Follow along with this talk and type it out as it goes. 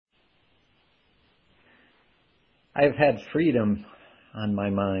I've had freedom on my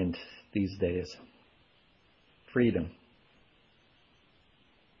mind these days. Freedom.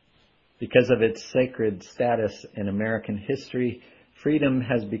 Because of its sacred status in American history, freedom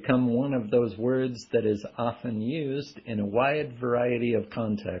has become one of those words that is often used in a wide variety of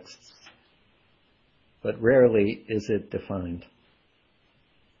contexts, but rarely is it defined.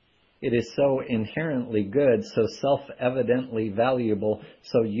 It is so inherently good, so self-evidently valuable,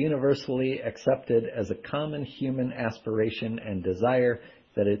 so universally accepted as a common human aspiration and desire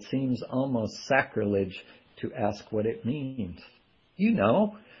that it seems almost sacrilege to ask what it means. You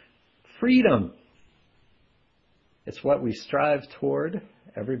know, freedom. It's what we strive toward.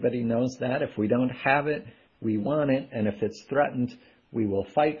 Everybody knows that. If we don't have it, we want it. And if it's threatened, we will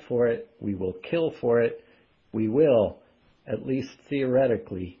fight for it. We will kill for it. We will, at least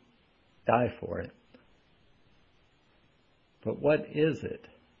theoretically, die for it. But what is it?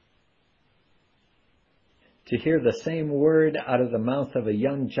 To hear the same word out of the mouth of a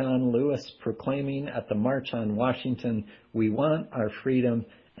young John Lewis proclaiming at the March on Washington, "We want our freedom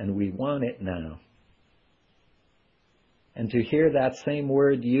and we want it now." And to hear that same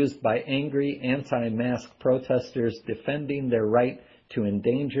word used by angry anti-mask protesters defending their right to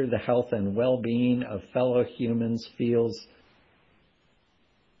endanger the health and well-being of fellow humans feels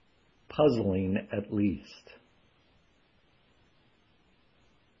puzzling, at least.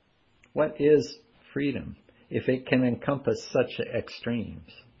 What is freedom if it can encompass such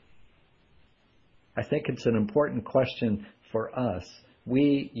extremes? I think it's an important question for us,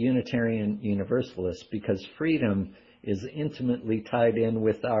 we Unitarian Universalists, because freedom is intimately tied in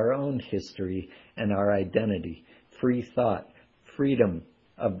with our own history and our identity. Free thought, freedom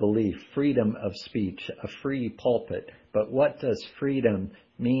of belief, freedom of speech, a free pulpit. But what does freedom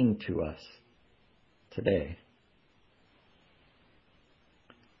mean to us today?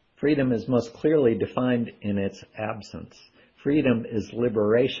 Freedom is most clearly defined in its absence. Freedom is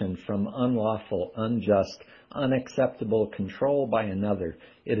liberation from unlawful, unjust, unacceptable control by another.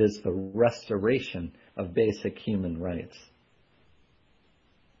 It is the restoration of basic human rights.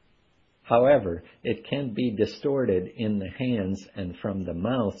 However, it can be distorted in the hands and from the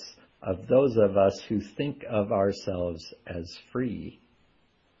mouths of those of us who think of ourselves as free.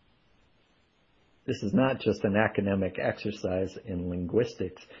 This is not just an academic exercise in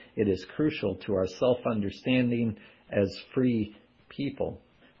linguistics. It is crucial to our self-understanding as free people.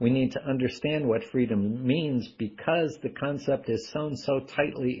 We need to understand what freedom means because the concept is sewn so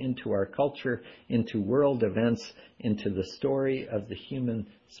tightly into our culture, into world events, into the story of the human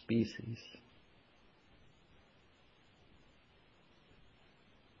species.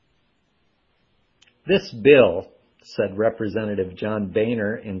 This bill, said Representative John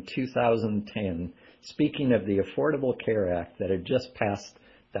Boehner in 2010, speaking of the Affordable Care Act that had just passed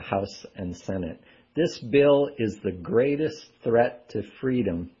the House and Senate. This bill is the greatest threat to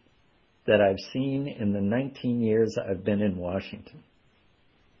freedom that I've seen in the 19 years I've been in Washington.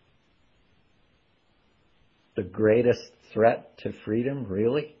 The greatest threat to freedom,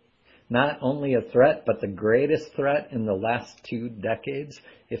 really? Not only a threat, but the greatest threat in the last 2 decades?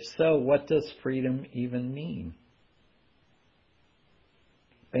 If so, what does freedom even mean?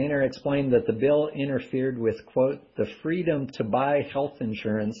 Boehner explained that the bill interfered with, quote, the freedom to buy health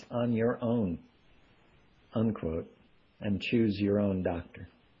insurance on your own, unquote, and choose your own doctor.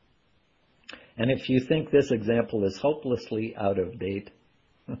 And if you think this example is hopelessly out of date,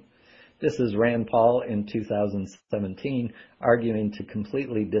 this is Rand Paul in 2017 arguing to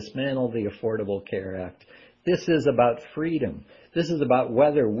completely dismantle the Affordable Care Act. This is about freedom. This is about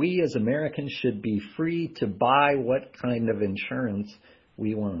whether we as Americans should be free to buy what kind of insurance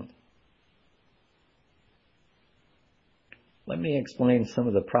we want. Let me explain some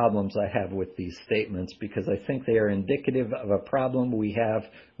of the problems I have with these statements because I think they are indicative of a problem we have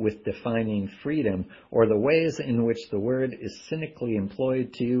with defining freedom, or the ways in which the word is cynically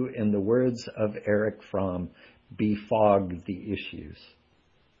employed to, in the words of Eric Fromm, befog the issues.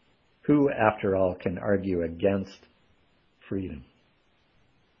 Who, after all, can argue against freedom?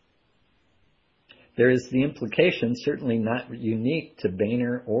 There is the implication, certainly not unique to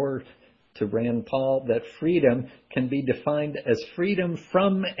Boehner or to Rand Paul, that freedom can be defined as freedom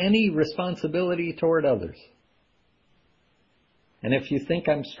from any responsibility toward others. And if you think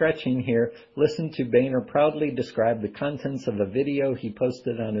I'm stretching here, listen to Boehner proudly describe the contents of a video he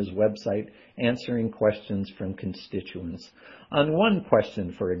posted on his website answering questions from constituents. On one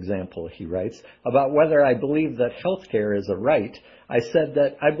question, for example, he writes, about whether I believe that health care is a right, I said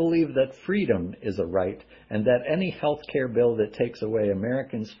that I believe that freedom is a right and that any health care bill that takes away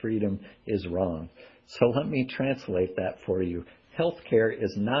Americans' freedom is wrong. So let me translate that for you. Health care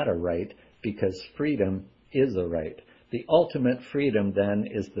is not a right because freedom is a right. The ultimate freedom, then,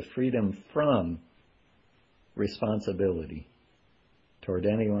 is the freedom from responsibility toward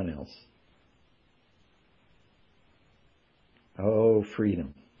anyone else. Oh,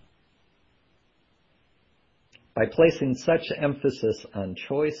 freedom. By placing such emphasis on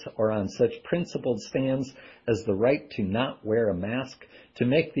choice or on such principled stands as the right to not wear a mask, to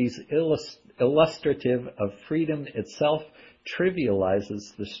make these illustrative of freedom itself,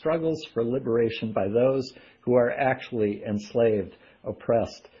 trivializes the struggles for liberation by those who are actually enslaved,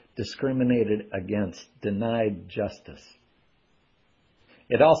 oppressed, discriminated against, denied justice.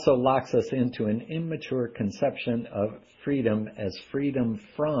 It also locks us into an immature conception of freedom as freedom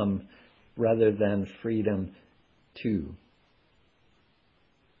from rather than freedom to.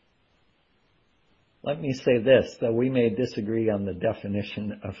 Let me say this, though we may disagree on the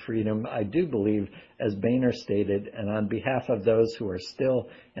definition of freedom, I do believe, as Boehner stated, and on behalf of those who are still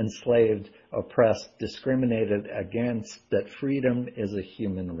enslaved, oppressed, discriminated against, that freedom is a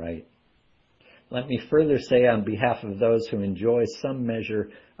human right. Let me further say on behalf of those who enjoy some measure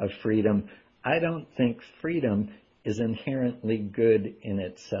of freedom, I don't think freedom is inherently good in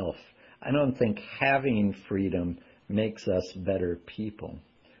itself. I don't think having freedom makes us better people.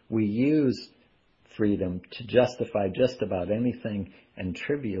 We use freedom to justify just about anything and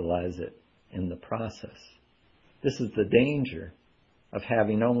trivialize it in the process. This is the danger of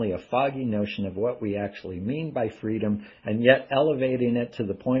having only a foggy notion of what we actually mean by freedom and yet elevating it to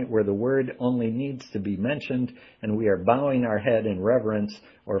the point where the word only needs to be mentioned and we are bowing our head in reverence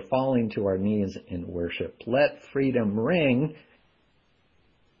or falling to our knees in worship. Let freedom ring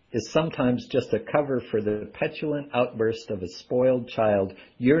is sometimes just a cover for the petulant outburst of a spoiled child,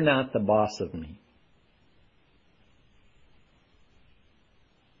 "You're not the boss of me."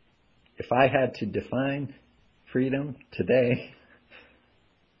 If I had to define freedom today,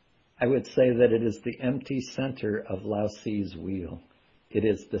 I would say that it is the empty center of Lao Tzu's wheel. It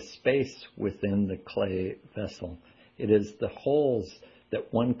is the space within the clay vessel. It is the holes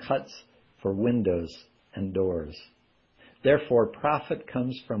that one cuts for windows and doors. Therefore, profit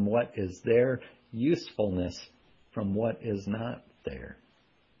comes from what is there, usefulness from what is not there.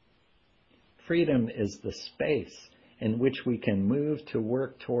 Freedom is the space in which we can move to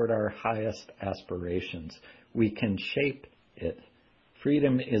work toward our highest aspirations. We can shape it.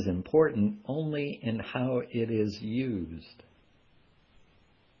 Freedom is important only in how it is used.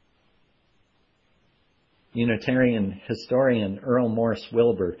 Unitarian historian Earl Morse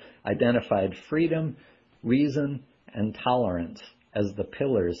Wilbur identified freedom, reason, and tolerance as the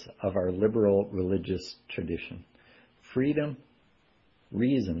pillars of our liberal religious tradition. Freedom,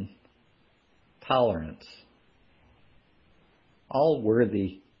 reason, tolerance. All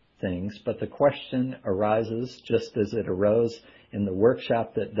worthy things, but the question arises, just as it arose in the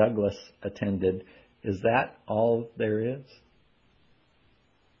workshop that Douglas attended, is that all there is?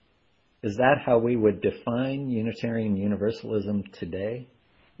 Is that how we would define Unitarian Universalism today?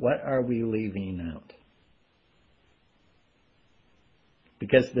 What are we leaving out?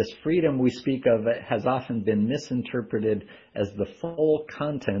 Because this freedom we speak of has often been misinterpreted as the full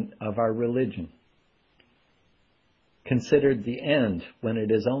content of our religion, considered the end when it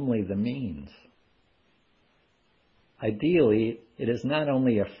is only the means. Ideally, it is not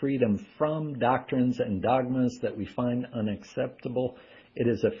only a freedom from doctrines and dogmas that we find unacceptable, it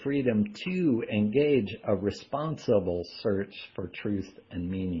is a freedom to engage a responsible search for truth and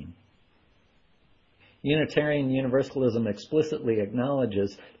meaning. Unitarian Universalism explicitly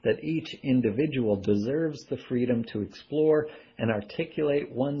acknowledges that each individual deserves the freedom to explore and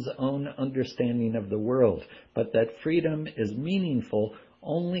articulate one's own understanding of the world, but that freedom is meaningful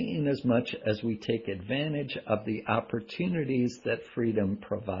only inasmuch as we take advantage of the opportunities that freedom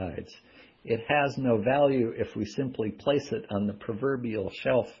provides. It has no value if we simply place it on the proverbial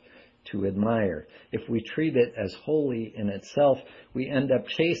shelf to admire. If we treat it as holy in itself, we end up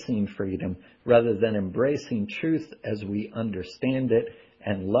chasing freedom rather than embracing truth as we understand it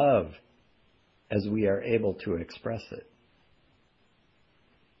and love as we are able to express it.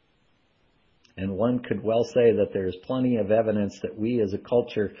 And one could well say that there is plenty of evidence that we as a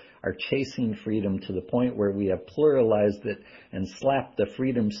culture are chasing freedom to the point where we have pluralized it and slapped the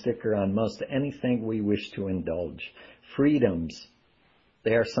freedom sticker on most anything we wish to indulge. Freedoms,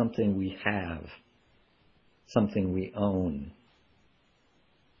 they are something we have, something we own.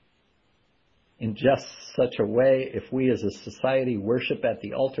 In just such a way, if we as a society worship at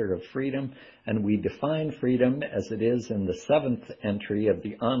the altar of freedom, and we define freedom as it is in the 7th entry of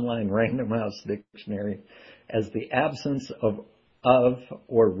the online Random House Dictionary, as the absence of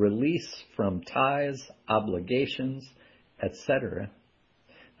or release from ties, obligations, etc.,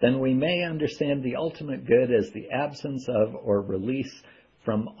 then we may understand the ultimate good as the absence of or release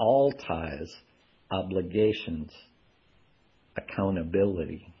from all ties, obligations,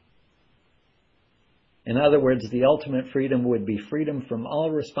 accountability. In other words, the ultimate freedom would be freedom from all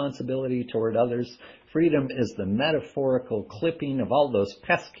responsibility toward others. Freedom is the metaphorical clipping of all those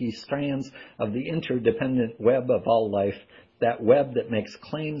pesky strands of the interdependent web of all life, that web that makes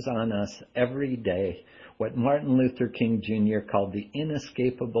claims on us every day, what Martin Luther King Jr. called the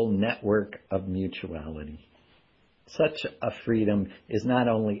inescapable network of mutuality. Such a freedom is not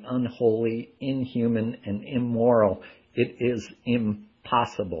only unholy, inhuman, and immoral, it is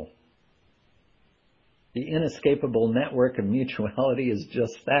impossible. The inescapable network of mutuality is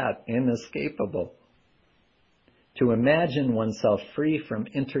just that, inescapable. To imagine oneself free from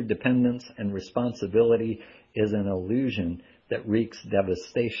interdependence and responsibility is an illusion that wreaks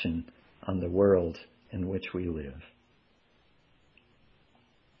devastation on the world in which we live.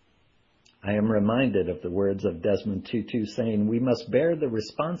 I am reminded of the words of Desmond Tutu saying, "We must bear the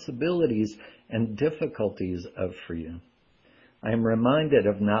responsibilities and difficulties of freedom." I am reminded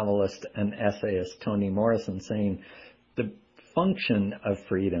of novelist and essayist Toni Morrison saying, "The function of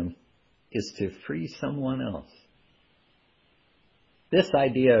freedom is to free someone else." This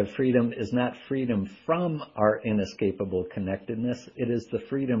idea of freedom is not freedom from our inescapable connectedness. It is the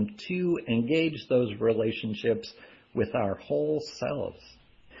freedom to engage those relationships with our whole selves.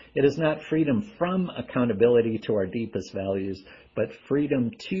 It is not freedom from accountability to our deepest values, but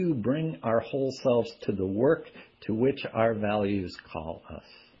freedom to bring our whole selves to the work to which our values call us.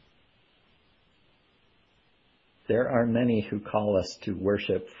 There are many who call us to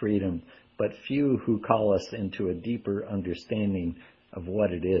worship freedom, but few who call us into a deeper understanding of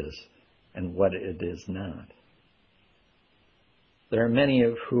what it is and what it is not. There are many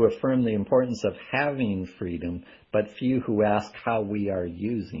who affirm the importance of having freedom, but few who ask how we are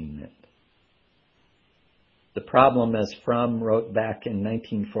using it. The problem, as Fromm wrote back in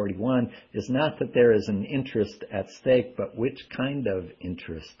 1941, is not that there is an interest at stake, but which kind of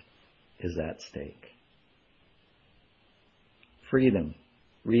interest is at stake. Freedom,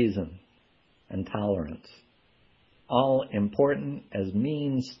 reason, and tolerance, all important as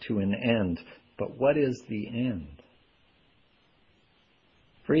means to an end, but what is the end?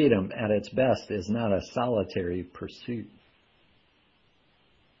 Freedom, at its best, is not a solitary pursuit.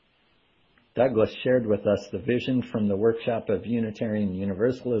 Douglas shared with us the vision from the workshop of Unitarian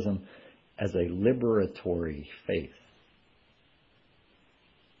Universalism as a liberatory faith.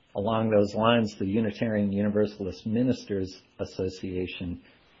 Along those lines, the Unitarian Universalist Ministers Association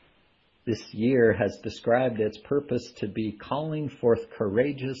this year has described its purpose to be calling forth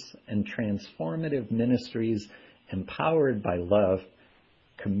courageous and transformative ministries empowered by love,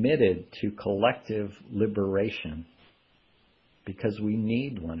 committed to collective liberation, because we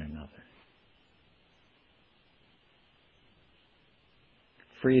need one another.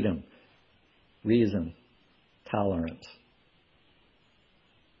 Freedom, reason, tolerance.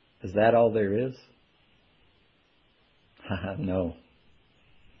 Is that all there is? No.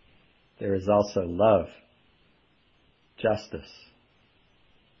 There is also love, justice,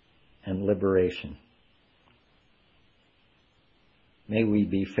 and liberation. May we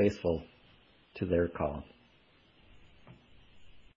be faithful to their call.